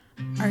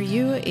Are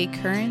you a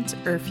current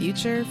or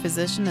future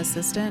physician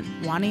assistant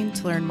wanting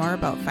to learn more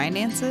about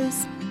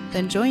finances?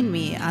 Then join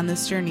me on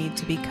this journey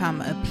to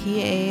become a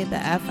PA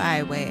the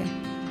FI way.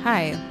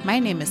 Hi, my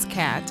name is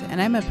Kat, and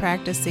I'm a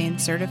practicing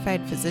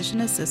certified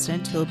physician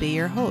assistant who will be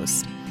your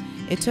host.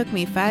 It took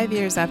me 5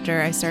 years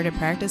after I started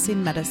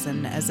practicing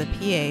medicine as a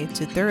PA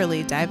to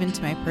thoroughly dive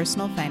into my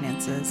personal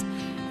finances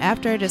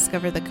after I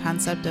discovered the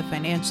concept of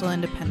financial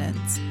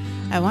independence.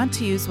 I want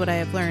to use what I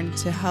have learned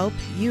to help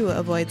you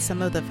avoid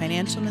some of the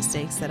financial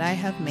mistakes that I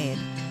have made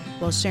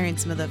while sharing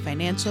some of the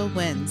financial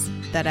wins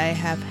that I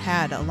have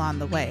had along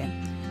the way.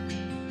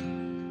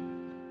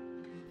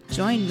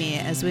 Join me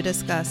as we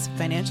discuss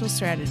financial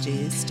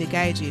strategies to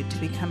guide you to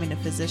becoming a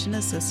physician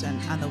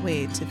assistant on the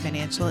way to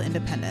financial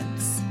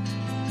independence.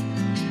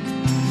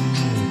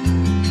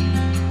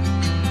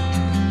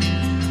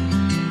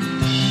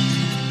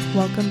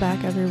 Welcome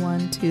back,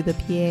 everyone, to the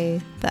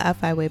PA the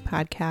FI Way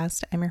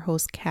podcast. I'm your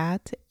host,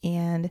 Kat,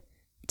 and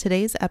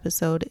today's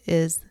episode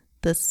is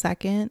the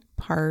second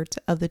part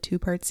of the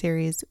two-part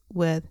series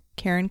with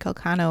Karen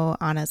Calcano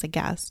on as a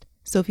guest.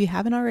 So if you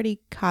haven't already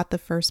caught the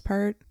first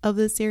part of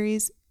the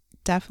series,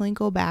 definitely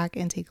go back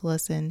and take a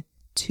listen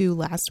to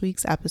last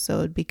week's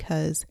episode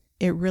because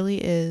it really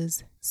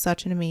is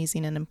such an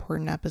amazing and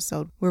important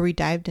episode where we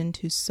dived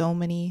into so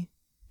many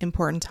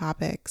important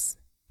topics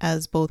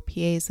as both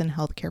PAs and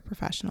healthcare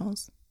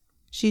professionals.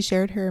 She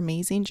shared her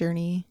amazing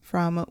journey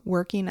from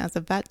working as a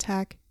vet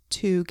tech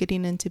to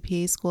getting into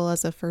PA school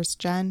as a first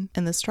gen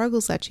and the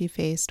struggles that she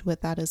faced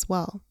with that as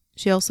well.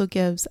 She also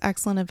gives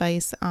excellent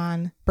advice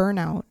on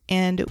burnout,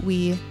 and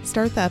we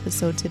start the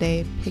episode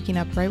today picking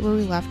up right where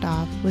we left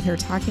off with her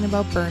talking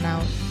about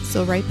burnout.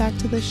 So right back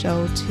to the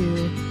show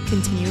to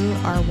continue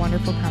our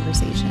wonderful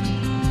conversation.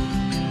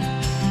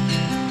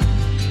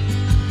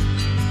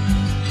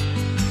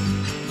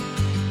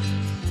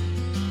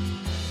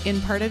 In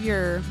part of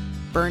your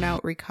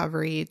burnout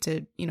recovery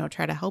to,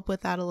 try to help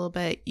with that a little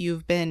bit,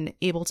 you've been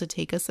able to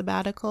take a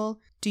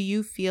sabbatical. Do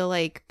you feel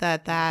like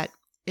that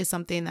is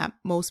something that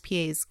most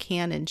PAs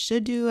can and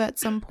should do at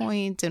some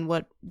point? And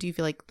what do you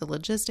feel like the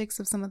logistics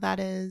of some of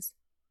that is?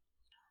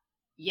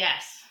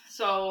 Yes.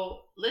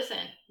 So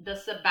listen, the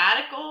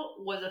sabbatical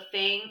was a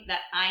thing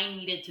that I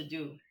needed to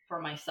do for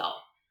myself.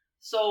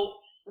 So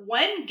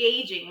when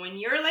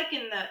you're like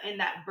in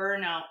that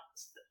burnout,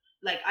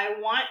 like I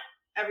want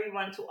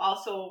everyone to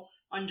also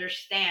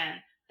understand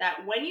that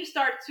when you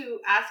start to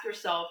ask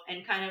yourself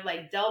and kind of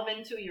like delve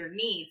into your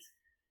needs,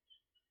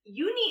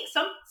 you need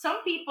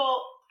some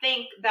people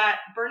think that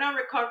burnout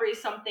recovery is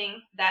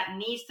something that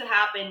needs to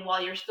happen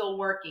while you're still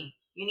working.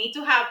 You need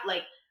to have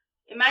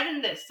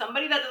imagine this,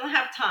 somebody that doesn't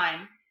have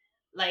time,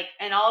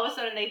 and all of a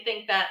sudden they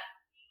think that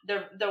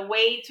the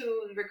way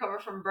to recover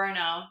from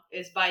burnout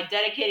is by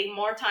dedicating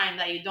more time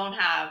that you don't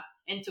have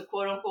into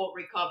quote unquote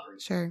recovery.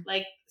 Sure.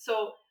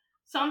 So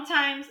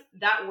sometimes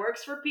that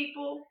works for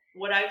people.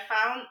 What I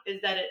found is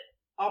that it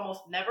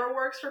almost never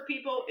works for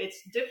people.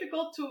 It's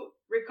difficult to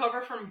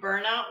recover from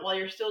burnout while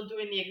you're still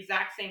doing the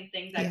exact same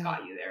things that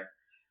got you there.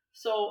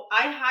 So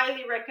I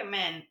highly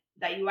recommend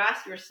that you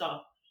ask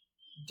yourself,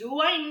 do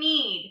I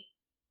need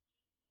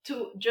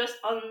to just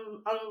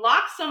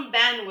unlock some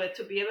bandwidth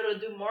to be able to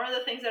do more of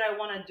the things that I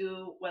want to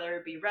do, whether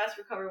it be rest,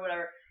 recovery,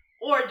 whatever,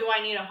 or do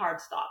I need a hard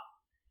stop?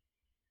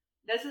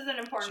 This is an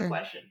important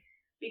question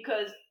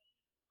because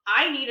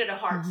I needed a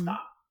hard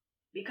stop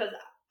because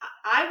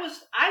I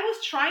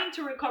was trying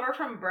to recover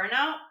from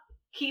burnout,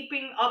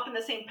 keeping up in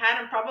the same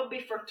pattern probably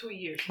for 2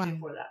 years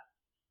before that.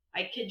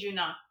 I kid you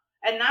not.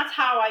 And that's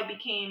how I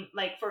became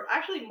for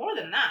actually more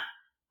than that.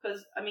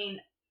 Because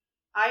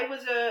I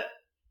was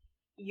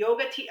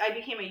I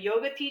became a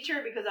yoga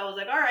teacher because I was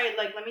like, all right,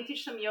 let me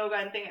teach some yoga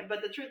and thing.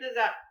 But the truth is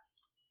that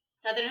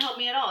didn't help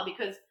me at all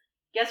because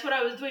guess what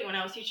I was doing when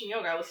I was teaching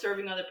yoga? I was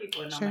serving other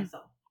people and not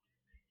myself.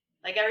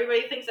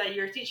 Everybody thinks that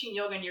you're teaching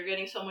yoga and you're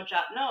getting so much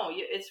out. No,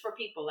 it's for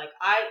people.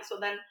 So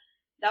then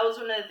that was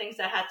one of the things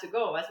that had to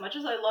go. As much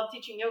as I love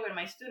teaching yoga to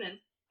my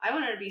students, I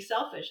wanted to be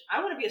selfish. I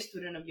want to be a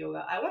student of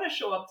yoga. I want to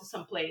show up to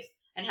some place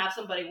and have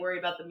somebody worry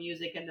about the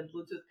music and the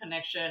Bluetooth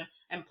connection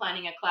and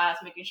planning a class,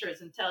 making sure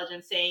it's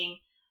intelligent, saying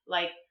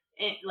like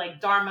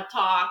Dharma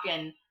talk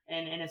and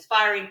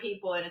inspiring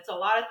people. And it's a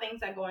lot of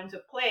things that go into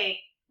play,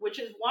 which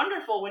is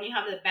wonderful when you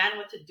have the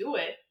bandwidth to do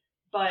it.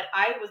 But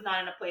I was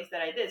not in a place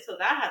that I did. So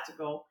that had to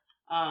go.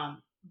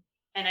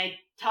 And I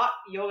taught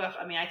yoga.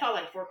 I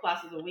taught 4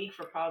 classes a week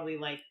for probably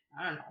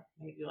I don't know,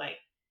 maybe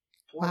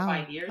 4 or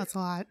 5 years. That's a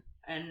lot.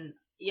 And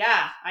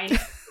yeah,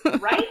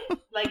 right? Isn't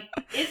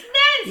that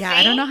insane? Yeah,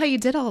 I don't know how you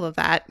did all of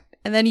that.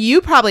 And then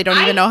you probably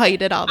don't even know how you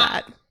did all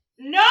that.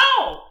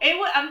 No,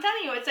 I'm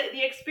telling you,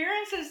 the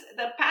experience is,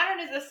 the pattern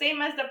is the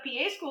same as the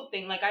PA school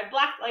thing. What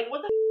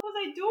the was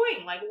I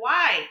doing?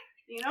 Why?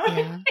 Yeah.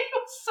 It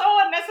was so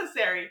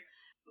unnecessary.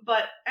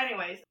 But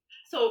anyways,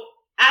 so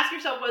ask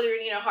yourself whether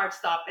you need a hard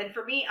stop. And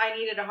for me, I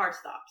needed a hard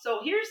stop. So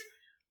here's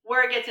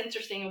where it gets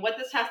interesting and what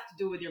this has to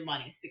do with your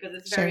money, because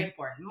it's very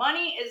important.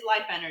 Money is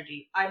life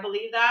energy. I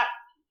believe that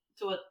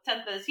to a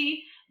tenth of the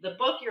T. The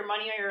book, Your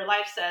Money or Your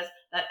Life, says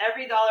that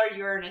every dollar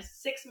you earn is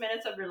 6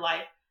 minutes of your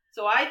life.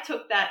 So I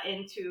took that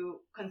into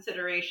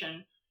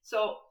consideration.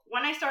 So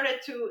when I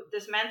started to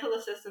dismantle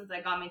the systems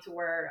that got me to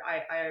where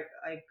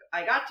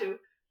I got to,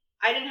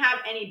 I didn't have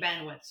any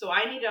bandwidth. So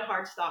I needed a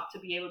hard stop to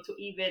be able to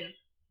even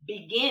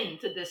begin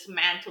to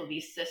dismantle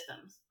these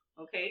systems.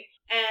 Okay.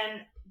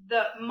 And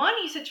the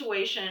money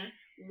situation,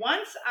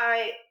 once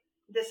I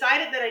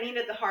decided that I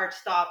needed the hard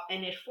stop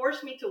and it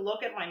forced me to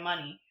look at my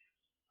money,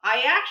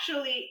 I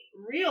actually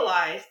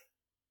realized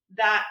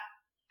that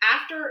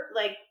after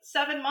like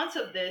 7 months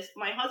of this,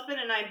 my husband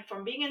and I,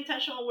 from being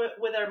intentional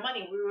with our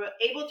money, we were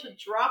able to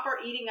drop our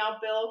eating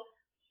out bill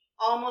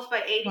almost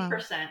by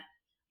 80%. Wow.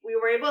 We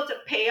were able to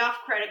pay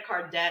off credit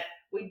card debt.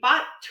 We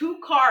bought 2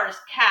 cars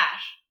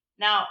cash.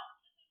 Now,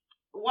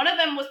 one of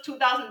them was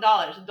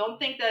 $2,000. Don't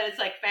think that it's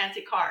like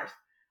fancy cars.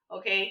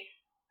 Okay.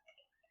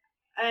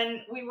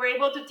 And we were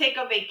able to take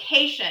a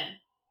vacation.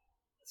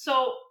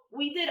 So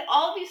we did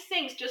all these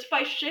things just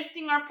by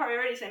shifting our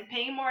priorities and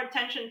paying more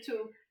attention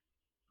to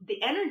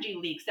the energy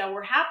leaks that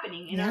were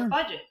happening in our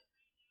budget.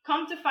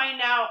 Come to find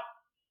out,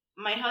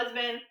 my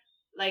husband,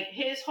 like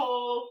his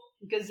whole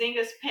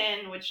Gazingas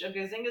pin, which a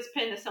Gazingas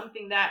pin is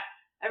something that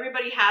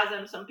everybody has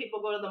them. Some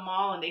people go to the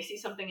mall and they see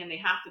something and they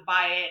have to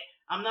buy it.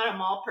 I'm not a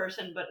mall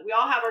person, but we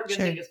all have our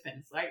Gazingas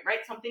pins, right?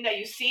 Something that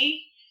you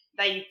see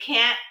that you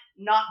can't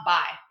not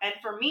buy. And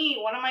for me,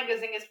 one of my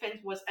Gazingas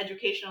pins was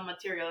educational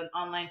material and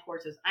online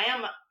courses.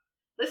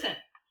 Listen,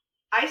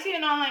 I see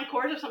an online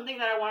course of something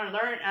that I want to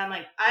learn, and I'm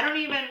like, I don't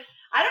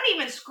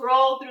even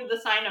scroll through the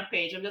sign up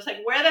page. I'm just like,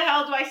 where the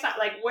hell do I sign?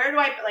 Like, where do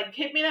I like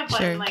hit me that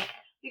button? Like,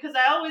 because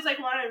I always like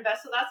want to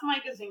invest. So that's my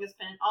Gazingas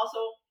pin. Also,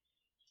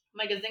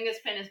 my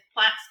Gazingas pin is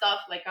plant stuff.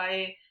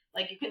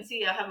 Like you can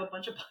see, I have a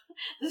bunch of.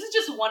 This is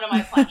just one of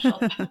my plant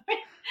shelves.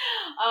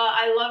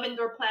 I love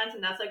indoor plants,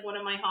 and that's like one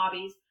of my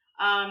hobbies.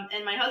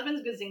 And my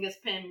husband's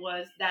Gazingas pin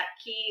was that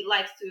he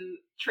likes to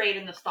trade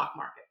in the stock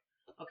market.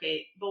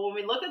 Okay, but when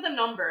we look at the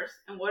numbers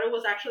and what it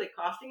was actually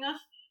costing us,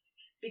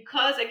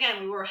 because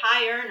again, we were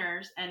high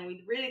earners and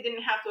we really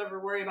didn't have to ever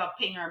worry about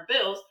paying our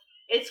bills,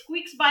 it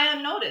squeaks by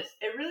unnoticed.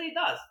 It really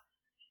does.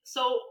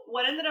 So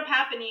what ended up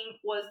happening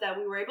was that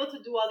we were able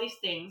to do all these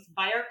things,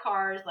 buy our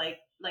cars,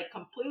 like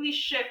completely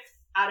shift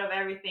out of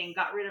everything,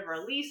 got rid of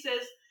our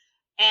leases,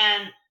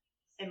 and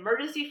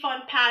emergency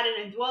fund padded,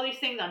 and do all these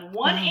things on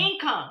one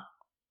income.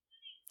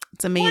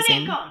 It's amazing.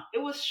 One income.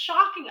 It was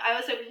shocking. I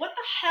was like, what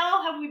the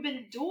hell have we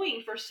been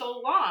doing for so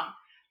long?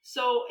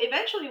 So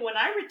eventually when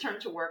I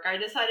returned to work, I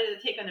decided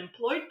to take an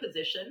employed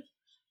position.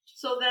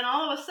 So then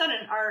all of a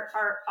sudden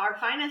our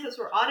finances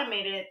were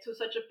automated to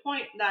such a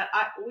point that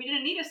we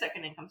didn't need a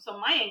second income. So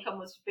my income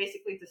was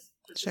basically to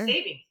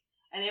savings.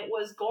 And it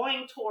was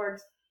going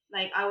towards,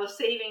 like, I was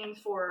saving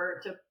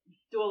to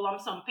do a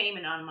lump sum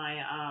payment on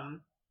my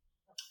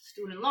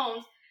student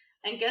loans.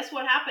 And guess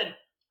what happened?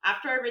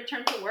 After I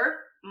returned to work,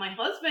 my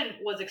husband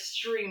was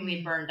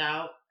extremely burned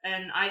out.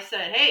 And I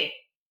said, hey,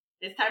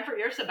 it's time for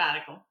your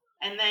sabbatical.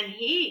 And then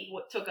he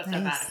took a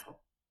sabbatical.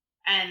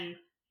 And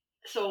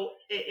so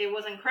it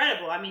was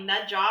incredible. I mean,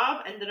 that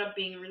job ended up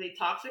being really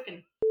toxic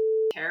and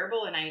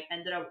terrible. And I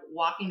ended up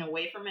walking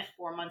away from it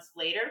 4 months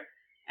later.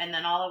 And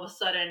then all of a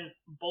sudden,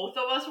 both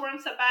of us were on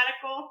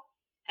sabbatical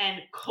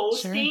and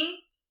coasting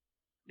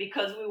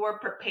because we were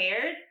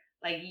prepared.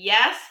 Like,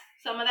 yes,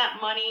 some of that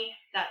money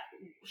that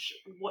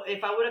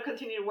if I would have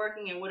continued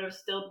working, it would have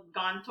still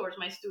gone towards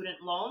my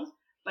student loans.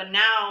 But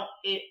now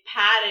it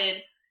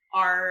padded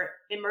our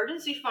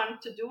emergency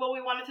fund to do what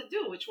we wanted to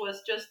do, which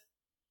was just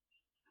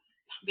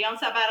be on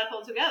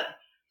sabbatical together.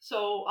 So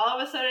all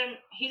of a sudden,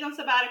 he's on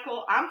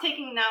sabbatical. I'm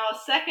taking now a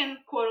second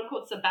quote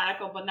unquote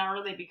sabbatical, but not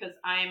really, because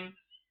I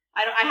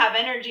have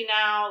energy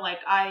now. Like,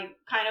 I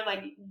kind of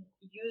like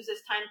use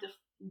this time to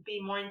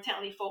be more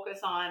intently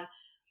focused on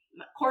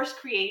course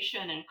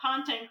creation and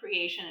content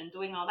creation and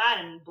doing all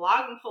that and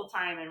blogging full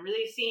time and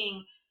really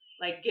seeing,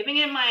 like, giving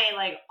it my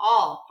like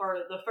all for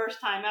the first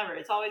time ever.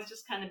 It's always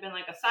just kind of been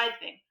like a side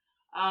thing.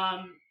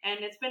 And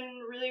it's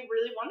been really,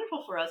 really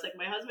wonderful for us. Like,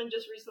 my husband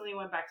just recently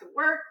went back to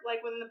work,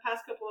 like within the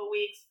past couple of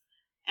weeks,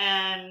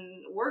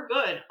 and we're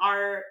good.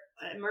 Our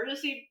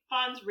emergency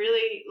funds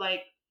really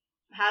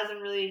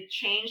hasn't really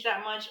changed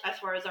that much as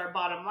far as our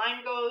bottom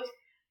line goes.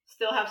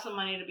 Still have some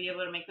money to be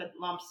able to make the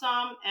lump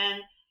sum.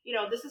 And,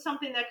 this is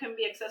something that can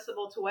be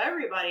accessible to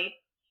everybody.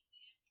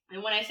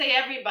 And when I say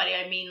everybody,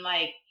 I mean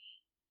like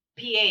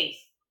PAs,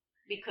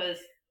 because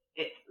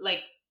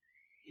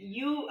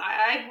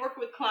I've worked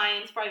with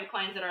private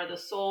clients that are the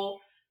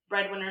sole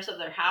breadwinners of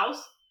their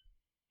house,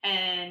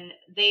 and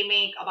they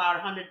make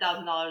about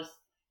 $100,000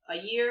 a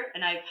year,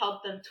 and I've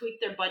helped them tweak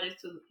their budget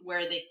to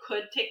where they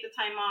could take the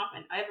time off.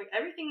 And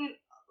everything,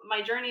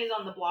 my journey is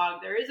on the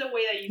blog. There is a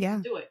way that you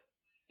can do it.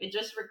 It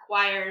just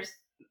requires,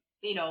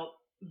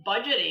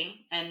 budgeting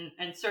and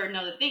certain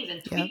other things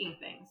and tweaking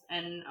things.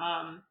 And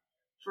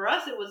for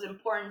us, it was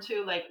important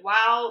to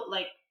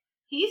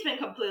he's been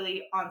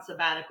completely on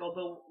sabbatical,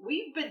 but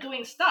we've been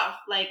doing stuff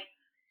like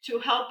to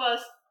help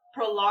us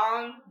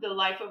prolong the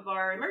life of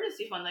our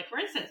emergency fund. Like, for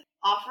instance,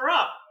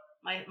 OfferUp.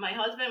 my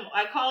husband,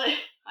 I call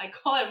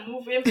it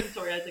move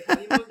inventory. I was like,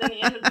 have you moved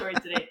any inventory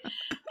today?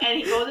 And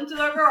he goes into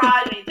the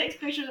garage and he takes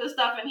pictures of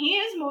stuff, and he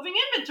is moving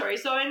inventory.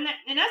 So in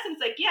essence,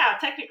 like, yeah,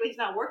 technically he's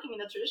not working in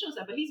the traditional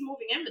sense, but he's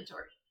moving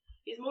inventory.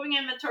 He's moving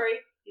inventory.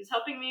 He's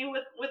helping me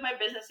with my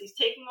business. He's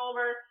taking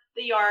over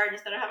the yard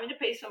instead of having to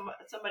pay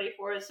somebody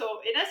for it. So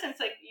in essence,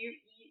 like you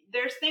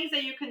there's things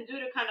that you can do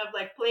to kind of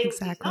like play with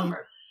these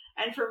numbers.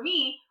 And for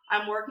me,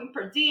 I'm working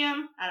per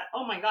diem.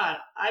 Oh my God,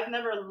 I've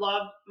never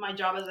loved my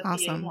job as a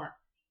PA more.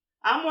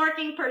 I'm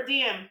working per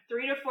diem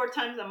 3 to 4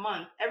 times a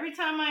month. Every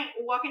time I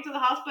walk into the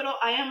hospital,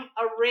 I am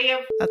a ray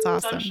of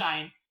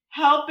sunshine,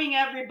 helping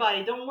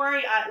everybody. Don't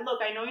worry.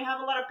 Look, I know you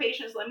have a lot of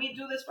patients. Let me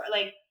do this for,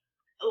 like,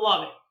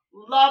 love it.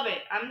 Love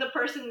it. I'm the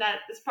person that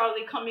is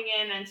probably coming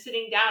in and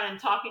sitting down and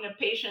talking to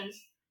patients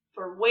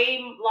for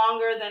way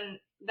longer than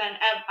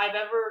I've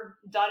ever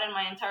done in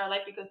my entire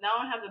life, because now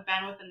I have the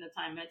bandwidth and the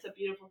time. It's a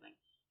beautiful thing.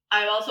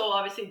 I've also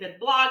obviously been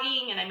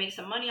blogging and I make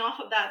some money off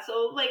of that.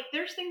 So like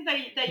there's things that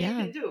you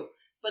can do.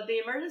 But the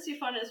emergency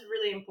fund is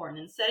really important,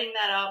 and setting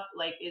that up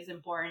like is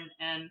important.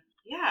 And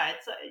yeah,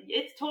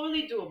 it's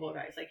totally doable,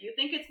 guys. Like you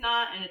think it's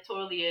not, and it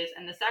totally is.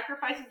 And the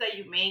sacrifices that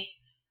you make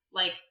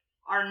like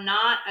are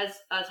not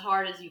as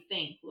hard as you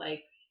think.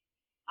 Like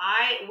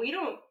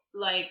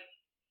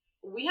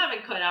we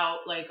haven't cut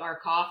out like our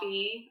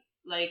coffee,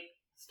 like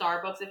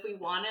Starbucks if we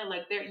wanted.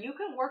 Like there, you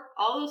can work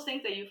all those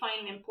things that you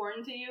find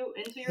important to you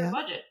into your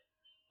budget.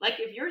 Like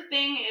if your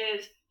thing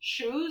is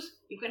shoes,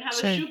 you can have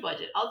a shoe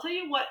budget. I'll tell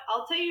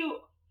you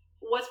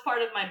what's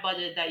part of my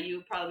budget that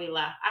you probably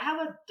laugh. I have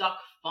a duck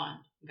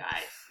fund,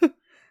 guys.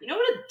 You know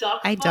what a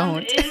duck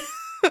fund is?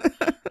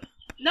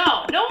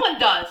 No one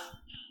does.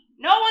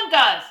 No one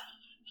does.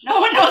 No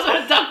one knows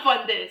what a duck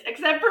fund is,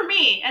 except for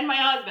me and my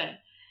husband.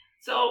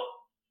 So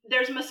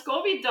there's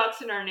Muscovy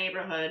ducks in our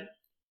neighborhood.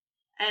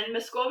 And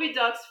Muscovy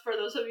ducks, for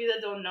those of you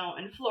that don't know,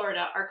 in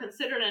Florida, are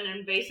considered an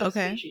invasive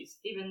species,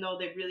 even though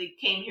they really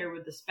came here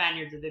with the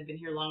Spaniards and they've been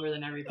here longer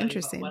than everybody.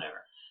 Interesting. But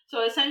whatever.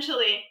 So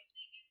essentially,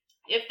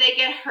 if they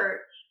get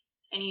hurt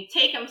and you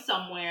take them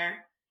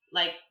somewhere,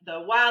 like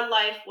the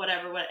wildlife,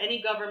 whatever,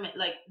 any government,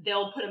 like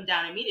they'll put them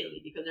down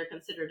immediately because they're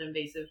considered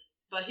invasive.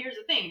 But here's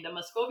the thing, the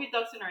Muscovy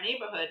ducks in our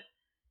neighborhood,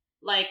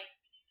 like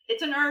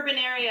it's an urban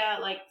area,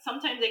 like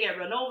sometimes they get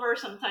run over,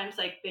 sometimes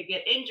like they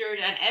get injured.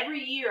 And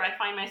every year I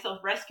find myself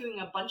rescuing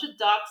a bunch of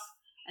ducks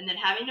and then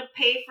having to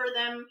pay for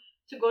them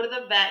to go to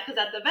the vet, because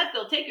at the vet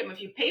they'll take them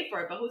if you pay for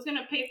it, but who's going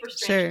to pay for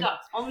strange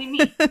ducks? Only me,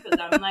 because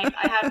I'm like,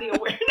 I have the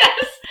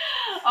awareness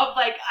of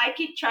like, I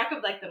keep track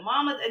of like the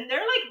mamas, and they're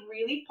like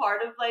really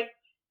part of like,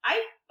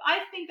 I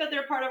think that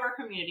they're part of our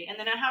community. And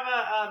then I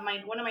have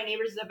one of my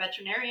neighbors is a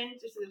veterinarian,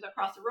 just lives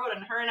across the road,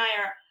 and her and I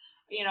are,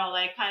 you know,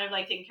 like kind of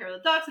like taking care of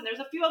the ducks. And there's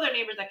a few other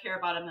neighbors that care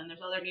about them, and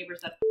there's other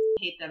neighbors that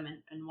hate them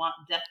and want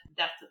death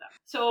to them.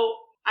 So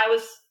I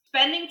was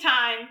spending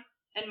time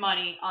and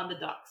money on the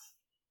ducks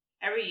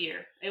every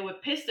year. It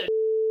would piss the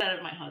out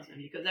of my husband,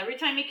 because every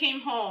time he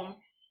came home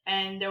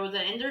and there was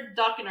an injured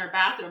duck in our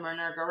bathroom or in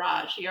our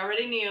garage, he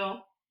already knew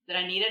that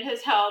I needed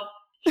his help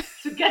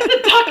to get the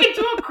duck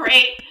into a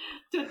crate,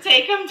 to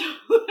take him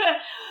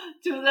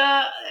to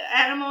the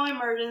animal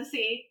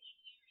emergency.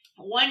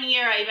 One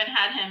year I even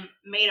had him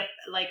made up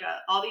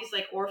all these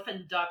like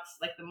orphan ducks,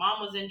 like the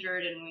mom was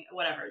injured and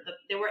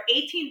there were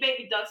 18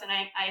 baby ducks, and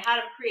I had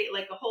him create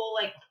like a whole,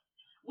 like,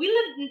 we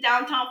lived in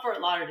downtown Fort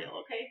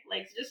Lauderdale, okay?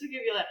 Like, just to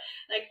give you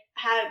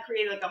had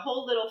created like a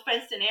whole little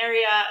fenced in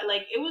area.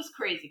 Like, it was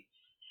crazy.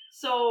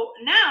 So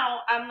now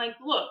I'm like,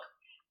 look,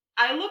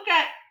 I look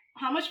at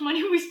how much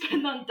money we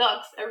spend on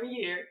ducks every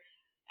year,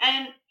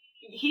 and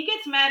he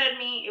gets mad at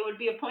me. It would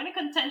be a point of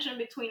contention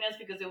between us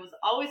because it was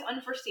always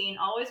unforeseen,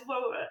 always,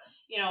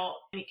 you know,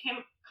 he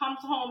comes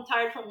home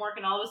tired from work,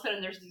 and all of a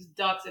sudden there's these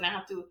ducks, and I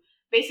have to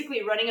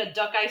basically running a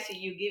duck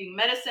ICU, giving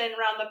medicine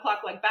around the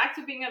clock, like back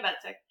to being a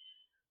vet tech.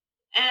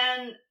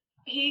 And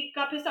he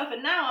got pissed off,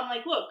 and now I'm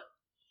like, look,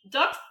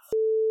 duck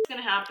is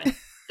going to happen.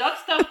 Duck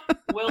stuff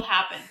will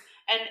happen.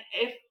 And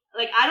if,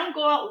 like, I don't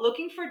go out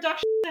looking for duck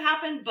to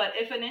happen, but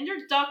if an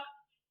injured duck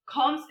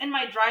comes in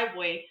my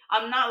driveway,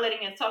 I'm not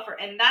letting it suffer.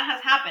 And that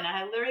has happened. I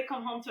have literally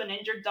come home to an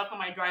injured duck on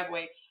my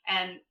driveway,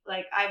 and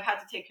like I've had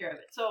to take care of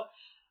it. So,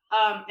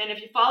 and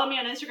if you follow me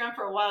on Instagram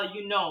for a while,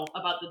 you know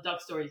about the duck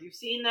stories. You've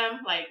seen them,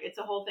 like it's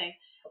a whole thing.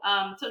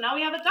 So now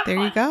we have a duck There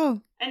fund. You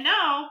go. And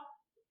now,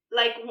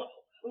 like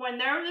when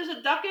there's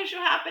a duck issue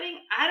happening,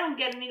 I don't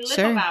get any lip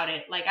about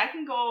it. Like I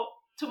can go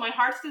to my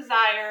heart's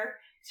desire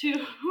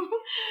to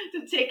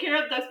take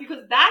care of ducks,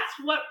 because that's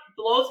what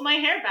blows my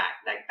hair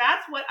back. Like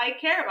that's what I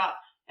care about.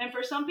 And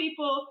for some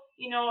people,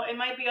 you know, it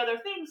might be other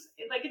things.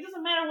 Like, it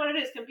doesn't matter what it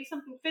is. It can be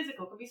something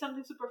physical. It can be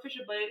something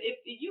superficial. But if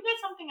you get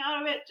something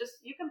out of it, just,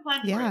 you can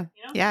plan for it. You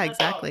know? Yeah,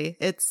 exactly.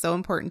 It's so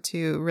important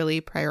to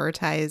really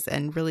prioritize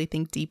and really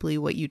think deeply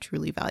what you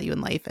truly value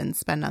in life and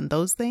spend on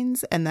those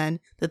things. And then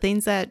the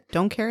things that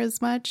don't care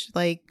as much,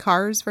 like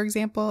cars, for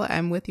example,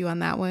 I'm with you on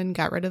that one.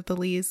 Got rid of the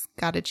lease,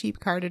 got a cheap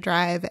car to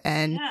drive,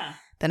 and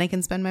then I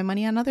can spend my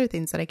money on other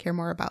things that I care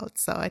more about.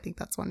 So I think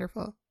that's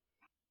wonderful.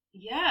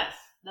 Yes.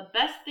 the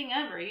best thing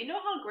ever. You know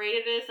how great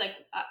it is? Like,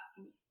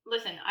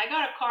 listen, I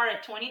got a car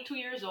at 22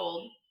 years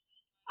old.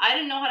 I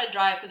didn't know how to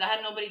drive because I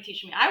had nobody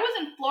teaching me. I was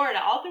in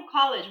Florida all through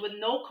college with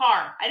no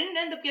car. I didn't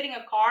end up getting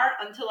a car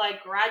until I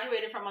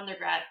graduated from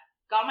undergrad.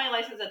 Got my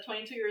license at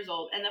 22 years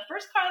old. And the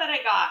first car that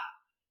I got,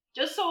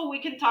 just so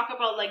we can talk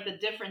about like the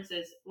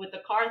differences with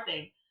the car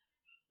thing.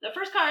 The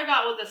first car I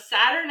got was a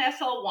Saturn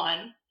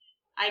SL1.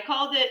 I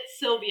called it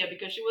Sylvia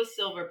because she was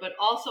silver, but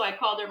also I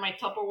called her my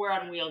Tupperware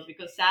on wheels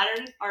because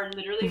Saturns are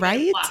literally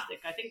made of plastic.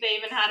 I think they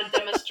even had a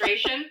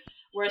demonstration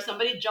where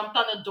somebody jumped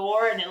on the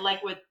door and it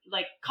like would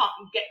like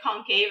get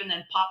concave and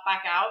then pop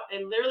back out.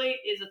 It literally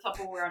is a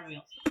Tupperware on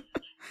wheels.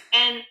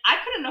 And I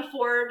couldn't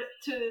afford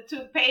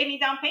to pay any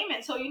down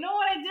payment. So you know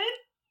what I did?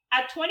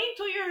 At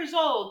 22 years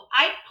old,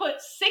 I put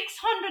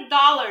 $600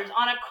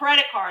 on a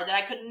credit card that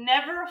I could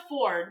never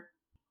afford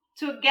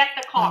to get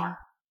the car.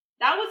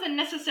 That was a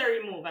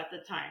necessary move at the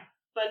time.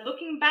 But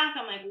looking back,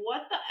 I'm like,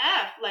 what the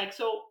F? Like,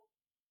 so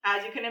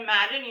as you can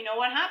imagine, you know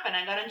what happened?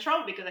 I got in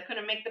trouble because I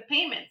couldn't make the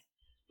payments.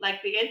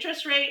 Like the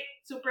interest rate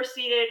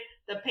superseded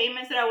the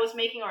payments that I was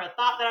making, or I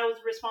thought that I was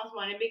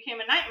responsible, and it became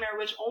a nightmare,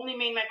 which only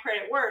made my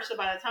credit worse. So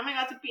by the time I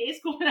got to PA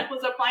school and I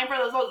was applying for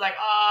those, I was like,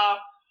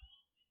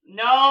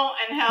 no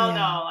and hell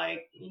no.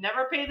 Like, you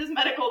never paid this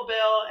medical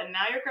bill and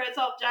now your credit's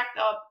all jacked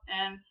up,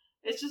 and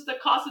it's just the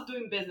cost of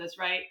doing business,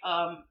 right?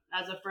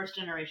 As a first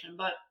generation.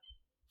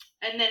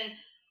 And then,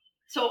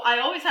 so I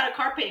always had a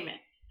car payment.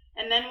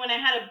 And then when I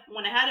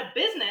had a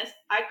business,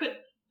 I could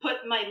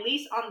put my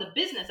lease on the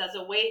business as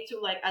a way to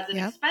like, as an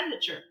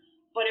expenditure.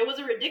 But it was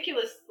a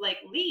ridiculous like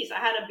lease. I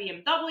had a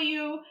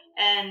BMW,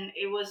 and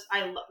it was,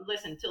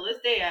 listen, till this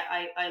day,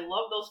 I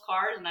love those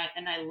cars,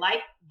 and I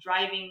like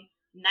driving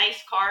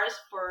nice cars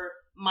for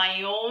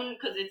my own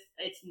because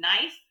it's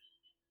nice.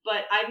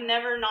 But I've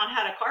never not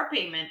had a car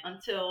payment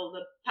until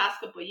the past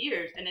couple of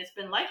years, and it's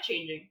been life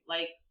changing.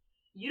 Like,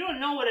 you don't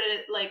know what it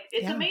is. Like,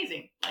 it's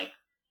amazing. Like,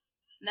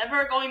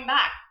 never going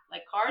back.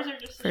 Like, cars are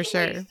just such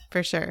a waste.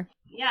 For sure.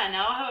 Yeah,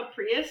 now I have a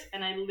Prius,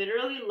 and I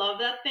literally love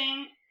that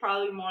thing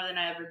probably more than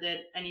I ever did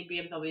any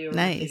BMW or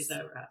Mercedes I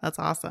ever had. That's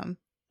awesome.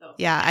 So,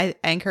 I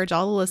encourage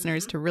all the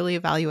listeners to really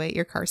evaluate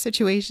your car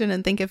situation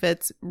and think if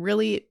it's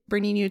really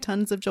bringing you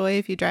tons of joy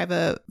if you drive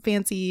a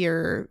fancy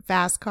or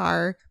fast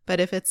car. But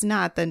if it's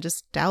not, then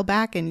just dial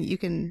back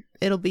and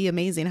it'll be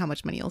amazing how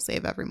much money you'll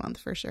save every month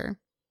for sure.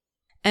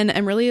 And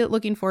I'm really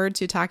looking forward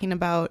to talking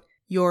about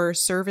your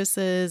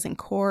services and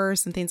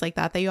course and things like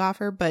that you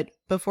offer. But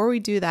before we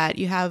do that,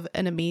 you have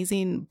an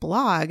amazing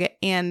blog,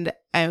 and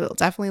I will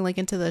definitely link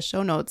into the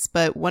show notes.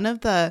 But one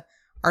of the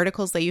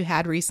articles that you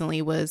had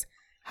recently was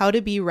how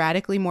to be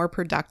radically more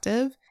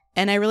productive.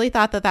 And I really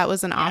thought that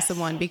was an awesome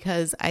one,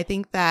 because I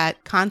think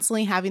that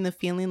constantly having the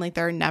feeling like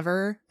there are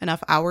never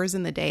enough hours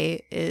in the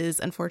day is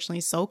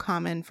unfortunately so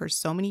common for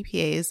so many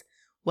PAs,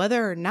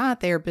 whether or not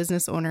they are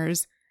business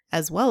owners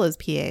as well as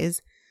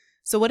PAs.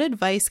 So what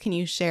advice can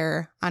you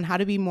share on how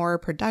to be more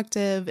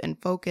productive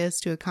and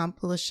focused to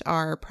accomplish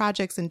our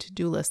projects and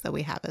to-do lists that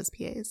we have as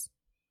PAs?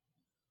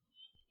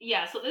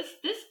 Yeah, so this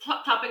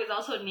topic is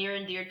also near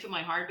and dear to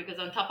my heart, because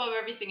on top of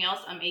everything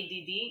else, I'm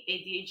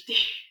ADHD.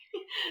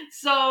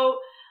 So,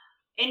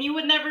 and you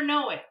would never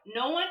know it.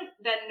 No one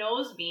that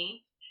knows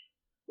me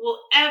will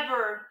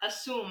ever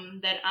assume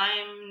that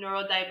I'm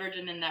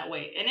neurodivergent in that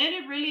way. And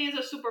it really is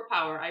a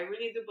superpower. I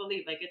really do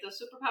believe, like, it's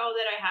a superpower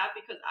that I have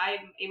because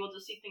I'm able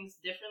to see things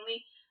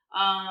differently.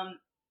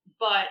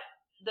 But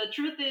the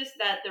truth is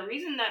that the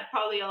reason that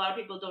probably a lot of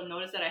people don't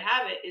notice that I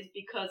have it is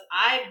because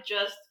I've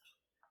just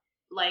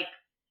like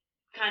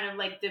kind of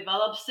like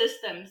developed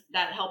systems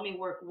that help me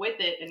work with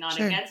it and not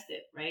against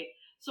it, right?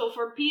 So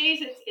for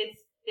PAs,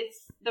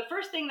 it's the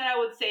first thing that I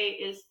would say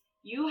is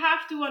you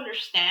have to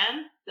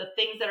understand the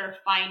things that are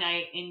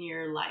finite in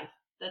your life,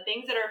 the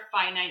things that are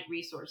finite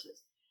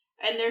resources.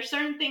 And there's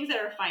certain things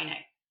that are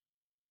finite.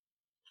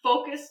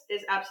 Focus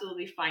is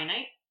absolutely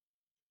finite.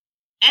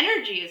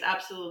 Energy is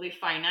absolutely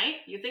finite.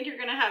 You think you're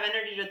going to have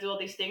energy to do all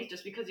these things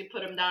just because you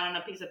put them down on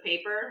a piece of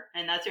paper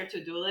and that's your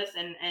to-do list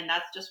and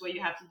that's just what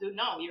you have to do.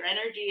 No, your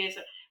energy is,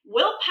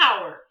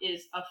 willpower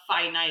is a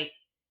finite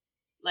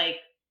like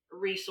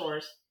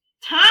resource.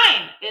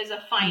 Time is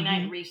a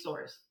finite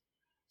resource.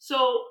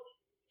 So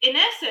in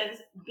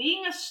essence,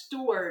 being a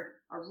steward,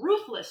 a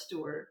ruthless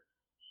steward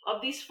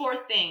of these four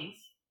things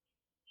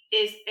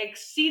is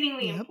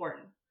exceedingly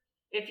important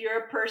if you're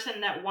a person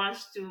that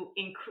wants to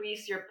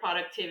increase your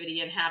productivity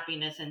and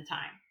happiness in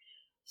time.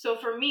 So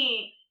for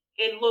me,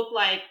 it looked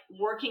like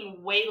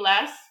working way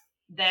less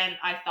than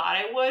I thought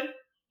I would,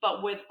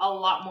 but with a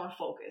lot more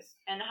focus.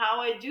 And how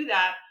I do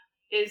that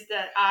is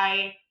that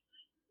I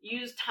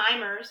use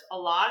timers a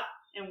lot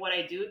in what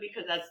I do,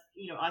 because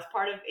as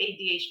part of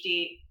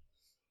ADHD,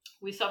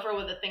 we suffer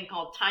with a thing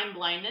called time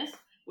blindness,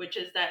 which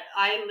is that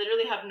I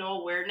literally have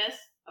no awareness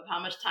of how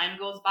much time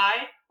goes by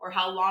or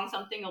how long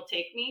something will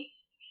take me.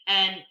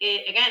 And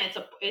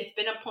it's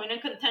been a point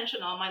of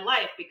contention all my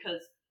life,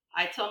 because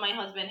I tell my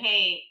husband,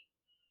 hey,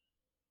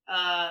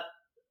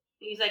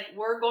 he's like,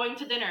 we're going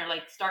to dinner,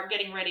 like start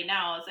getting ready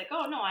now. I was like,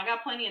 oh no, I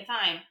got plenty of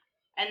time.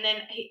 And then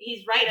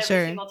he's right every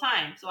Sure. single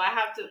time. So I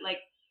have to like,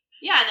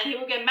 yeah. And then he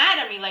will get mad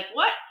at me like,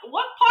 what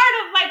part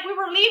of like we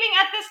were leaving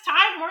at this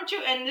time, weren't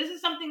you? And this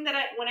is something that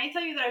when I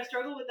tell you that I've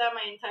struggled with that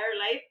my entire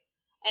life,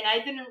 and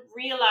I didn't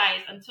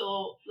realize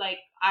until like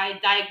I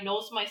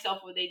diagnosed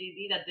myself with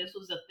ADD that this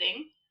was a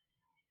thing.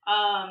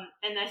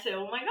 And I said,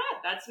 oh my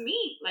God, that's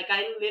me. Like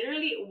I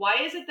literally, why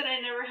is it that I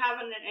never have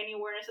any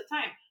awareness of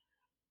time?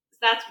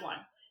 That's one.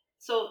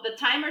 So the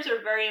timers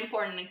are very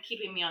important in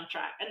keeping me on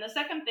track. And the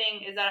second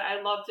thing is that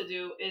I love to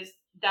do is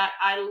that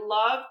I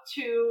love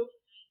to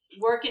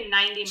work in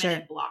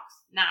 90-minute blocks.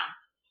 Now,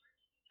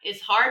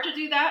 it's hard to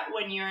do that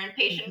when you're in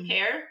patient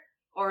care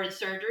or in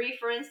surgery,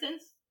 for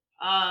instance.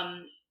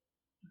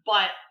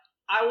 But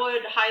I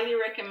would highly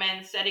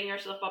recommend setting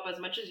yourself up as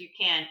much as you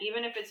can,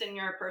 even if it's in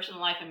your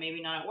personal life and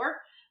maybe not at work,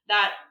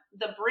 that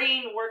the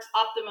brain works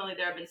optimally.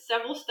 There have been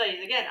several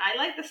studies. Again, I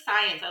like the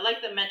science. I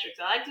like the metrics.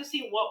 I like to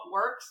see what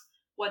works,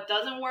 what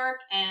doesn't work,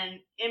 and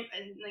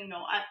you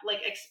know,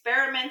 like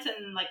experiments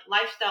and like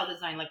lifestyle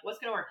design, like what's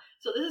going to work.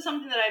 So this is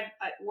something that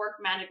I work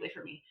magically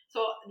for me.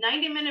 So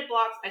 90-minute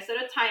blocks, I set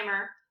a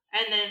timer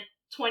and then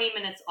 20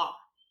 minutes off.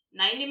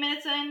 90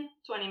 minutes in,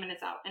 20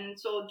 minutes out. And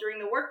so during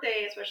the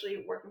workday,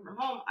 especially working from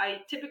home,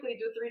 I typically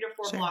do 3 to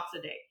 4 blocks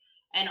a day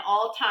and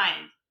all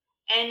times.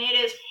 And it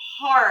is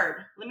hard,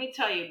 let me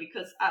tell you,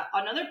 because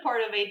another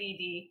part of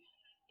ADD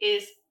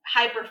is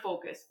hyper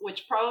focus,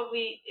 which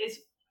probably is,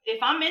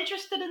 if I'm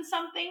interested in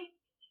something,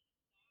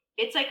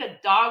 it's like a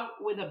dog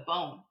with a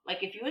bone.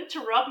 Like if you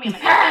interrupt me,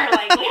 I'm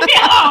like, leave me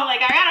alone.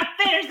 Like I gotta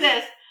finish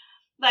this.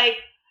 Like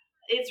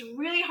it's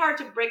really hard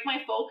to break my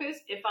focus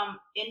if I'm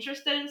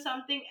interested in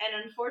something.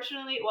 And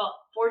fortunately,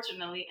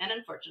 and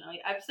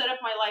unfortunately, I've set up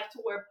my life to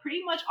where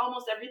pretty much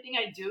almost everything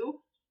I do,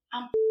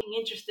 I'm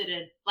interested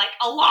in, like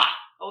a lot.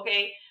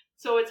 Okay.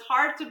 So it's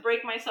hard to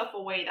break myself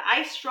away.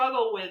 I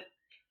struggle with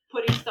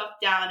putting stuff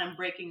down and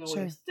breaking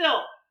away.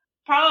 Still,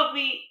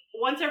 probably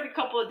once every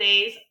couple of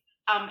days,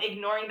 I'm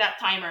ignoring that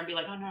timer and be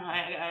like, oh no,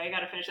 I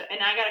got to finish it. And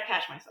I got to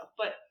catch myself.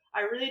 But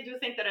I really do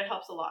think that it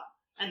helps a lot.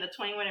 And the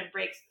 20-minute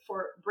breaks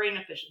for brain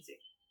efficiency.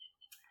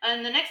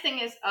 And the next thing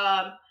is,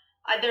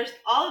 there's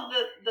all of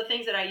the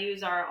things that I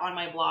use are on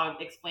my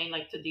blog, explained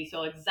like to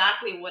detail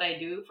exactly what I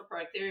do for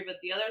productivity. But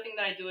the other thing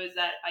that I do is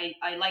that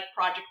I like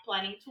project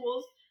planning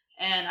tools,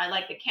 and I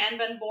like the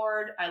Kanban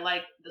board. I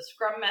like the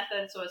Scrum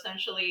method. So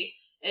essentially,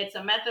 it's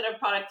a method of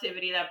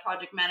productivity that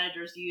project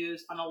managers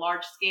use on a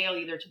large scale,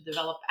 either to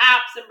develop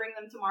apps and bring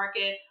them to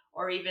market,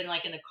 or even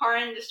like in the car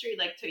industry,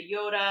 like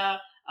Toyota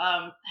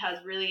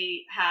has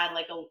really had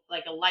like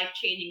a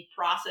life-changing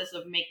process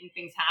of making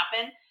things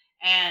happen.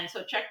 And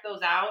so check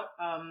those out.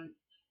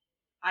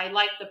 I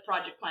like the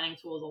project planning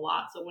tools a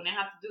lot. So when I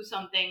have to do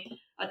something,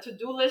 a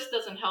to-do list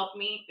doesn't help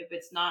me if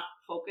it's not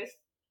focused.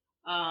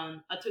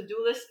 A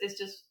to-do list is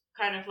just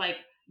kind of like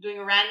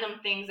doing random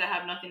things that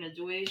have nothing to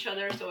do with each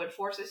other. So it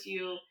forces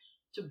you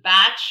to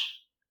batch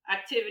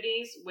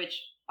activities, which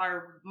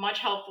are much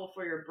helpful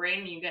for your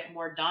brain. You get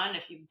more done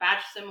if you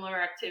batch similar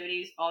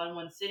activities all in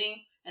one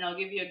sitting. And I'll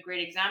give you a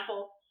great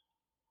example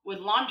with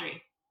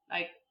laundry.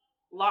 Like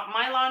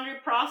my laundry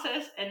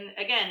process, and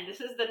again,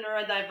 this is the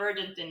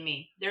neurodivergent in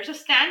me. There's an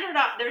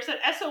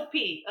SOP,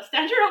 a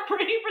standard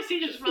operating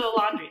procedures for the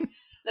laundry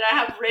that I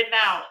have written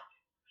out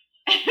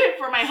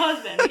for my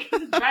husband,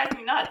 because it drives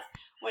me nuts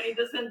when he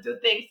doesn't do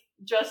things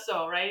just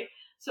so, right?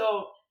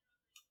 So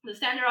the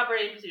standard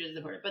operating procedure is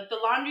important. But the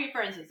laundry,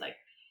 for instance, like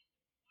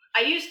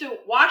I used to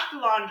wash the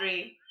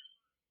laundry,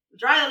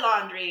 dry the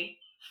laundry,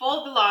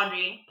 fold the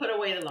laundry, put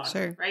away the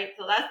laundry, right?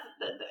 So that's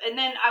and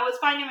then I was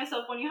finding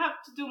myself, when you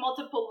have to do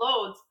multiple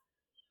loads,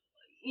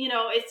 you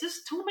know, it's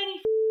just too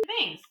many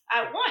things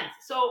at once.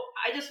 So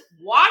I just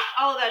wash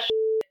all of that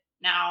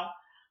now.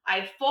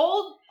 I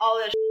fold all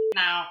of that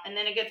now, and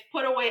then it gets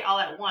put away all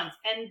at once.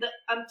 And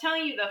I'm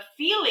telling you, the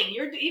feeling,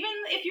 even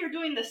if you're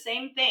doing the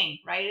same thing,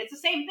 right? It's the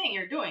same thing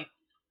you're doing.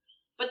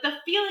 But the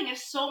feeling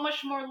is so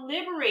much more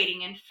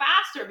liberating and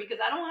faster because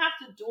I don't have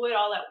to do it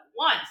all at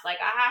once. Like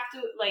I have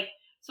to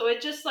so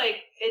it just like,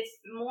 it's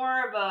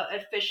more of a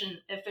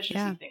efficiency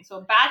thing.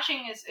 So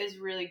batching is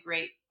really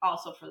great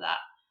also for that.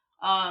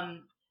 And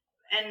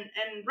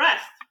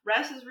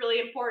rest is really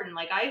important.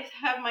 Like I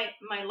have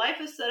my life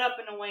is set up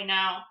in a way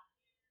now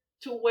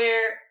to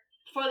where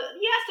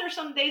yes, there's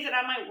some days that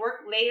I might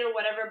work late or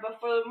whatever, but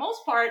for the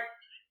most part,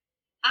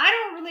 I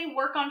don't really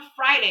work on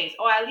Fridays,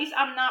 or at least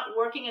I'm not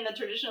working in the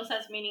traditional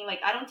sense, meaning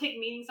like I don't take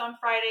meetings on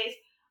Fridays.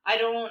 I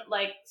don't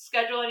like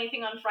schedule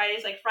anything on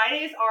Fridays. Like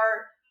Fridays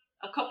are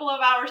a couple of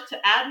hours to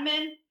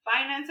admin,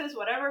 finances,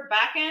 whatever,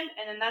 back end,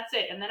 and then that's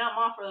it. And then I'm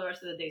off for the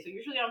rest of the day. So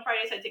usually on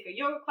Fridays, I take a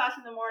yoga class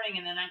in the morning,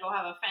 and then I go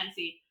have a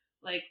fancy,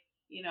 like,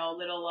 you know,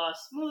 little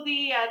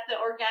smoothie at the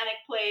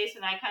organic place,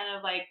 and I kind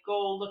of like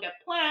go look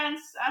at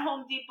plants at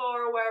Home Depot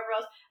or wherever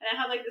else. And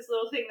I have like this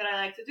little thing that I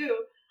like to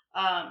do.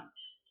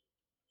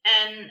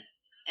 And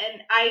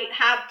I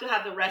have to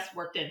have the rest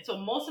worked in. So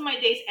most of my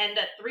days end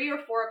at 3 or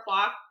 4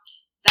 o'clock.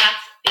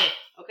 That's it.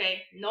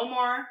 Okay. No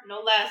more,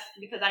 no less,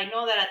 because I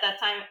know that at that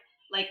time,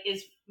 like,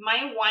 is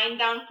my wind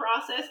down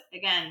process,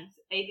 again,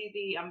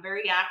 ADD, I'm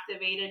very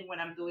activated when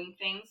I'm doing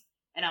things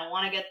and I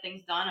want to get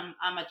things done.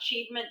 I'm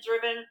achievement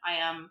driven. I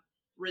am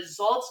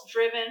results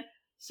driven.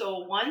 So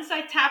once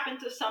I tap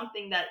into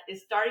something that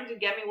is starting to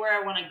get me where I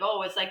want to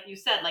go, it's like you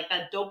said, like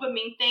that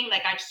dopamine thing,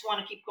 like I just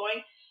want to keep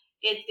going.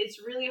 It's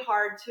really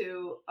hard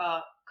to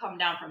come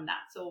down from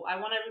that. So I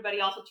want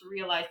everybody also to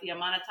realize the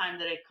amount of time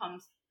that it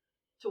comes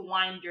to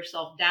wind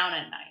yourself down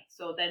at night.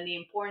 So then the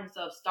importance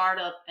of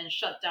startup and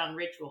shutdown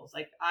rituals.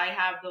 Like I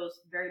have those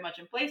very much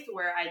in place to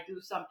where I do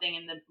something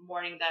in the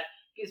morning that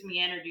gives me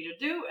energy to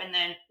do. And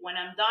then when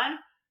I'm done,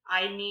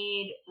 I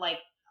need like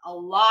a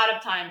lot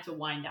of time to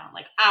wind down,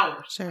 like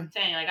hours. Sure. I'm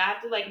saying, like I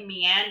have to like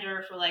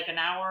meander for like an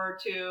hour or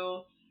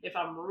two if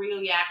I'm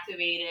really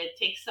activated,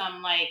 take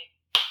some like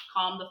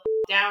calm the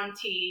down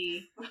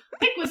tea,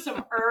 like with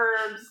some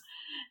herbs,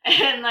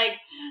 and like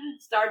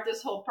start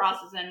this whole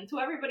process. And to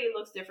everybody it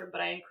looks different,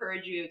 but I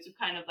encourage you to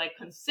kind of like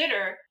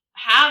consider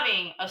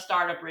having a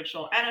startup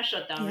ritual and a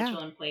shutdown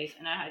ritual in place.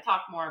 And I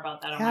talk more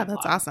about that on my blog. Yeah,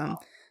 that's awesome.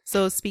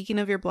 So speaking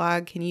of your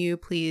blog, can you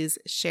please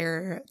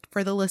share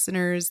for the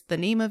listeners the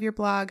name of your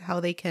blog, how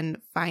they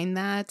can find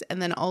that,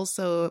 and then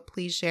also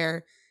please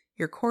share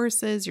your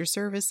courses, your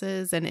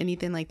services, and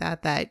anything like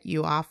that that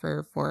you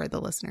offer for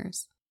the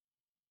listeners?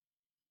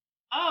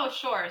 Oh,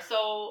 sure.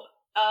 So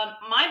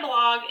my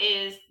blog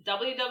is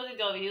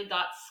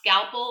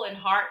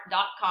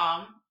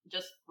www.scalpelandheart.com,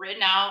 just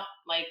written out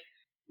like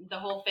the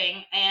whole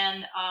thing.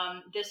 And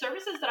the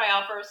services that I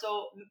offer,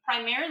 so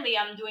primarily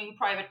I'm doing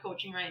private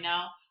coaching right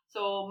now.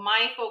 So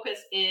my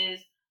focus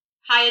is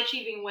high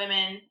achieving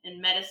women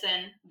in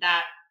medicine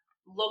that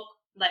look,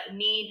 that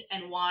need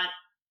and want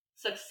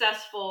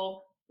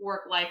successful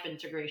work-life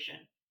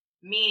integration.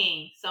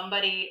 Meaning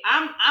somebody,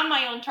 I'm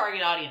my own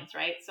target audience,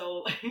 right?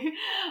 So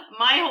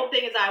my whole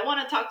thing is I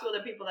want to talk to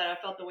other people that have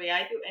felt the way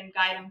I do and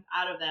guide them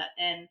out of that.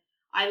 And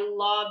I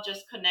love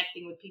just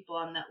connecting with people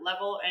on that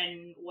level.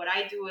 And what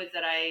I do is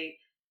that I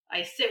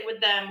sit with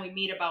them. We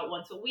meet about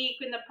once a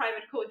week in the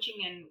private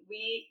coaching, and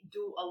we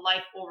do a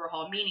life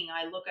overhaul. Meaning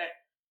I look at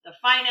the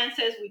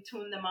finances, we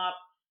tune them up,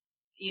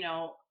 you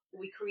know,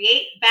 we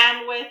create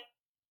bandwidth,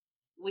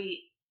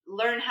 we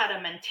learn how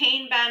to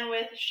maintain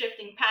bandwidth,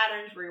 shifting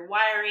patterns,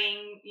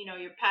 rewiring, you know,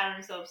 your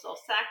patterns of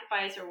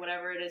self-sacrifice or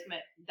whatever it is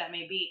that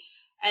may be.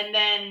 And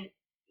then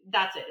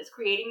that's it. It's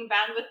creating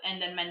bandwidth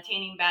and then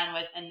maintaining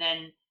bandwidth and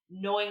then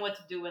knowing what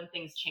to do when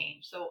things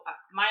change. So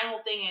my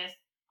whole thing is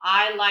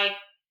I like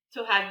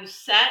to have you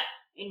set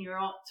in your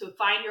own, to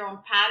find your own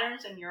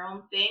patterns and your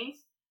own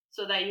things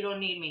so that you don't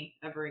need me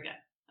ever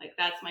again. Like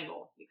that's my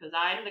goal, because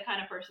I'm the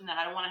kind of person that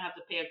I don't want to have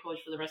to pay a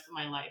coach for the rest of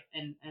my life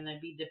and then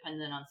be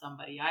dependent on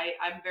somebody.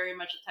 I'm very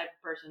much the type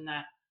of person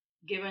that,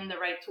 given the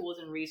right tools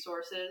and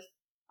resources,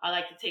 I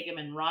like to take them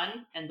and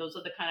run. And those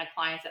are the kind of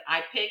clients that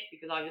I pick,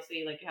 because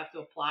obviously like you have to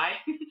apply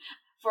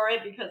for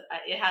it, because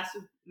it has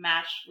to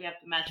match. We have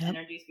to match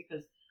energies,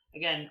 because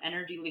again,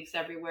 energy leaks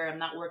everywhere. I'm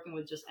not working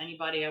with just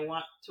anybody. I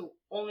want to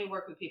only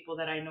work with people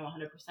that I know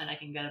 100% I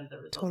can get them the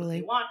results that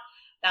they want.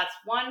 That's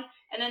one.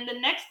 And then the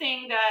next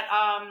thing that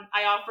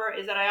I offer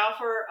is that I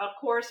offer a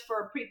course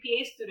for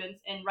pre-PA students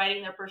in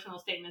writing their personal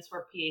statements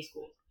for PA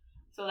schools.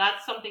 So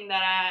that's something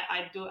that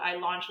I do. I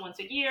launch once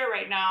a year.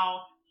 Right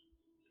now,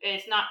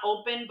 it's not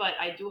open, but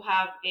I do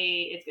have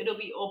it'll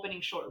be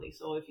opening shortly.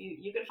 So if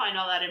you can find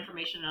all that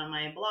information on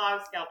my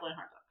blog,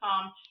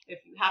 scalpelandheart.com.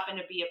 If you happen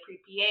to be a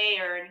pre-PA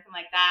or anything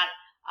like that,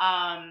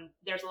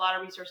 there's a lot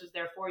of resources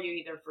there for you,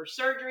 either for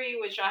surgery,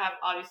 which I have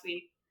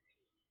obviously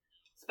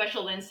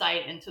special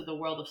insight into the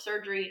world of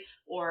surgery,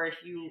 or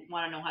if you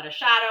want to know how to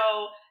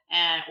shadow,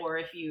 or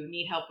if you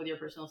need help with your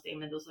personal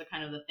statement. Those are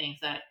kind of the things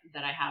that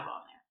I have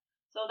on there.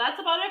 So that's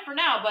about it for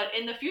now. But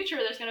in the future,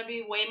 there's going to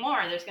be way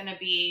more. There's going to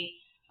be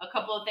a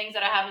couple of things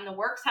that I have in the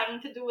works having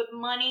to do with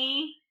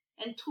money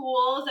and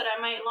tools that I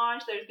might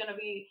launch. There's going to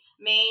be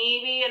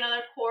maybe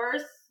another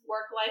course,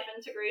 work-life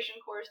integration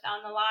course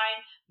down the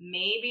line,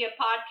 maybe a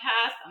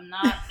podcast. I'm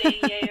not saying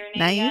yay or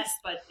nay yet,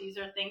 but these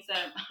are things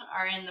that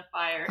are in the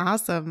fire.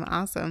 Awesome.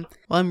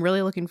 Well, I'm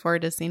really looking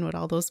forward to seeing what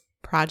all those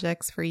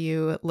projects for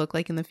you look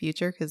like in the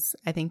future, because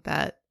I think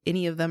that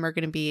any of them are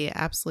going to be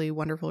absolutely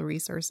wonderful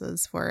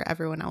resources for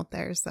everyone out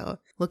there. So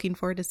looking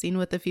forward to seeing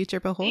what the future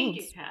beholds. Thank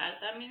you, Kat.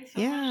 That means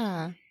so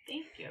much.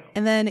 Thank you.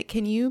 And then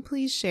can you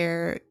please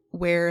share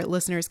where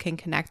listeners can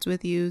connect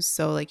with you?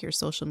 So like your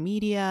social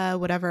media,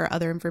 whatever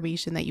other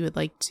information that you would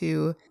like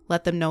to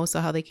let them know,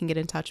 so how they can get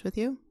in touch with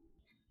you?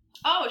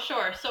 Oh,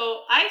 sure.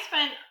 So I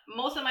spend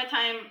most of my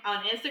time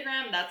on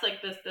Instagram. That's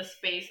like the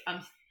space.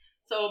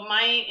 So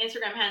my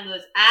Instagram handle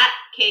is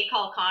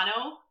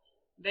 @KCalcano.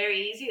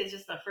 Very easy. It's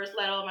just the first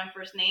letter of my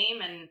first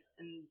name and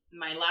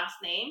my last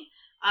name.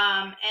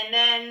 And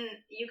then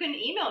you can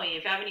email me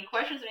if you have any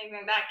questions or anything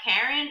like that.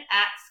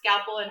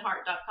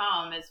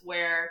 Karen@scalpelandheart.com is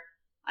where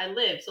I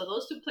live. So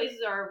those two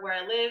places are where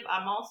I live.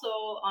 I'm also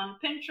on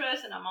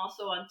Pinterest and I'm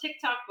also on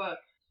TikTok,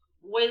 but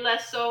way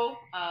less so.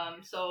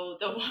 So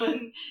the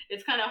one,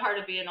 it's kind of hard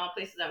to be in all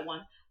places at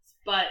once.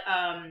 But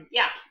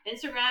yeah,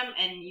 Instagram,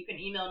 and you can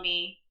email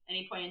me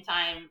any point in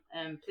time.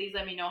 And please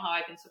let me know how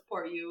I can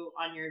support you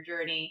on your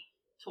journey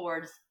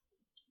towards,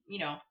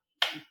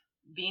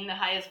 being the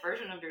highest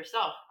version of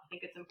yourself. I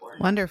think it's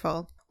important.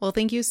 Wonderful. Well,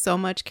 thank you so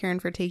much, Karen,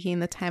 for taking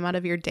the time out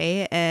of your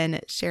day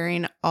and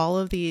sharing all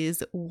of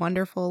these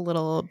wonderful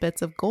little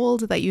bits of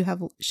gold that you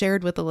have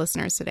shared with the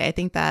listeners today. I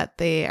think that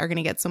they are going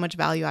to get so much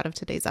value out of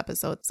today's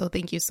episode. So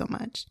thank you so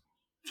much.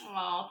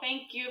 Well,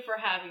 thank you for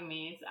having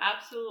me. It's an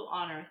absolute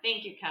honor.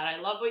 Thank you, Kat. I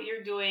love what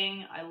you're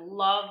doing. I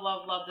love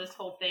this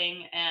whole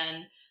thing.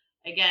 And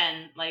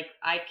again,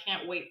 I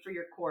can't wait for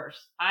your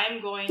course.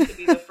 I'm going to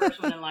be the first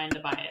one in line to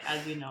buy it,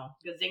 as you know.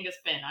 Gazinga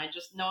Spin. I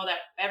just know that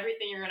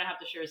everything you're going to have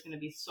to share is going to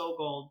be so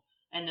gold.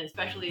 And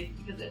especially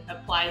because it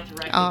applies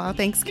directly to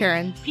thanks,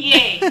 Karen.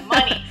 PA,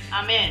 money,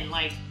 I'm in.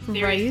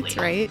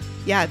 Seriously. Right.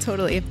 Yeah,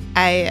 totally.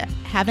 I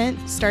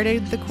haven't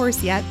started the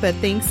course yet, but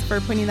thanks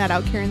for pointing that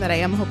out, Karen, that I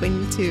am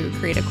hoping to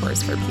create a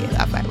course for PA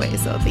the FI way.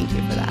 So thank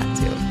you for that,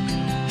 too.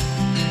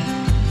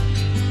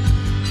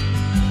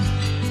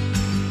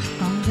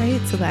 All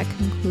right, so that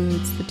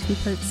concludes the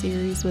two-part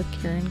series with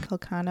Karen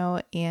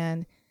Calcano,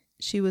 and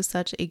she was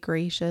such a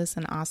gracious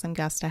and awesome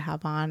guest to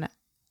have on.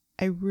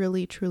 I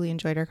really, truly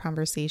enjoyed our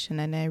conversation,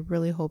 and I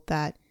really hope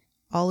that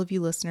all of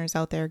you listeners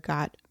out there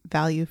got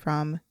value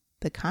from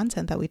the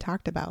content that we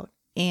talked about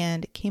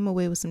and came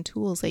away with some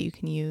tools that you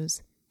can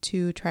use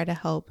to try to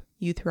help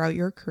you throughout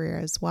your career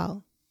as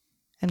well.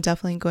 I'm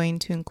definitely going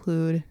to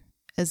include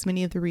as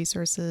many of the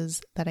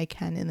resources that I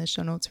can in the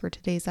show notes for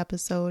today's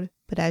episode,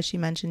 but as she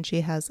mentioned,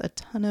 she has a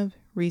ton of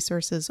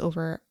resources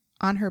over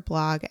on her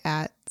blog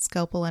at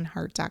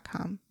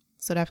scalpelandheart.com,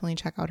 so definitely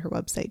check out her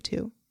website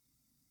too.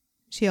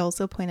 She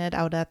also pointed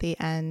out at the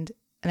end,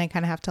 and I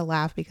kind of have to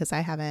laugh because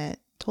I haven't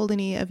told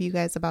any of you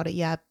guys about it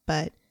yet,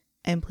 but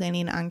I'm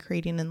planning on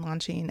creating and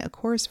launching a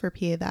course for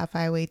PA the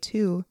FI way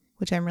too,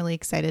 which I'm really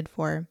excited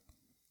for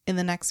in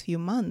the next few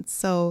months.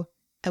 So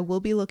I will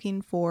be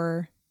looking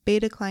for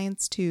beta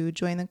clients to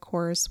join the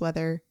course,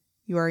 whether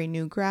you are a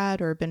new grad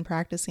or been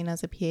practicing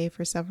as a PA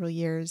for several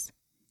years.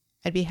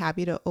 I'd be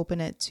happy to open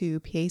it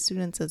to PA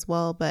students as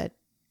well, but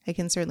I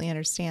can certainly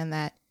understand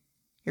that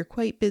you're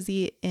quite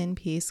busy in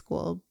PA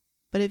school.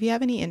 But if you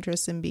have any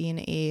interest in being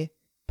a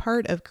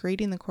part of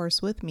creating the course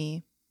with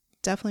me,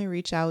 definitely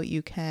reach out.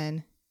 You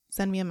can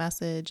send me a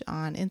message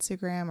on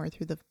Instagram or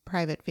through the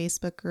private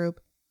Facebook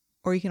group,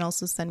 or you can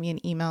also send me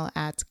an email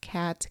at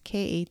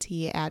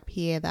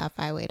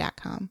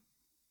kat@pathefiway.com.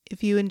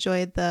 If you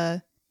enjoyed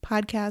the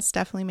podcast,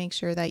 definitely make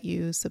sure that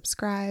you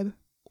subscribe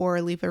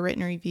or leave a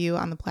written review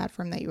on the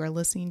platform that you are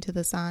listening to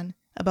this on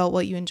about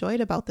what you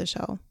enjoyed about the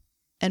show.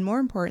 And more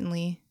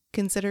importantly,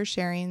 consider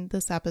sharing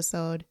this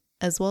episode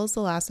as well as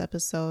the last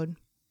episode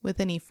with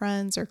any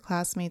friends or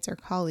classmates or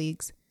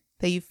colleagues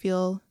that you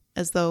feel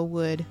as though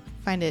would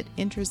find it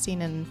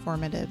interesting and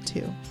informative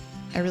too.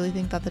 I really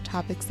think that the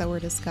topics that were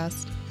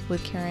discussed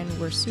with Karen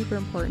were super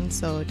important,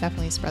 so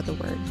definitely spread the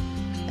word.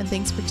 And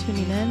thanks for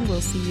tuning in.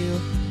 We'll see you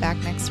back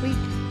next week.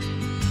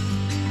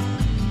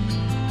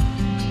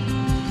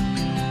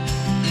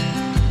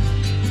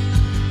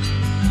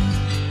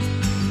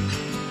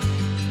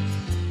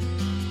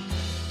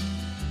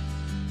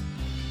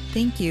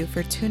 Thank you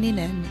for tuning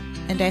in,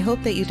 and I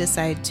hope that you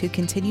decide to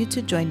continue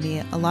to join me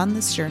along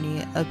this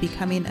journey of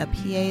becoming a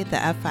PA the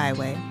FI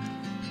way.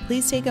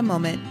 Please take a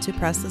moment to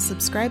press the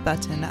subscribe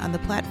button on the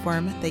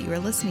platform that you are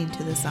listening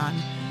to this on,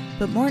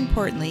 but more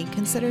importantly,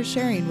 consider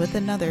sharing with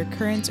another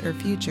current or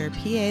future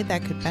PA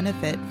that could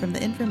benefit from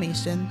the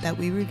information that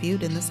we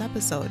reviewed in this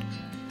episode.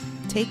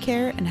 Take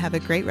care and have a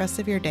great rest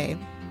of your day.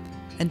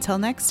 Until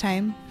next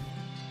time.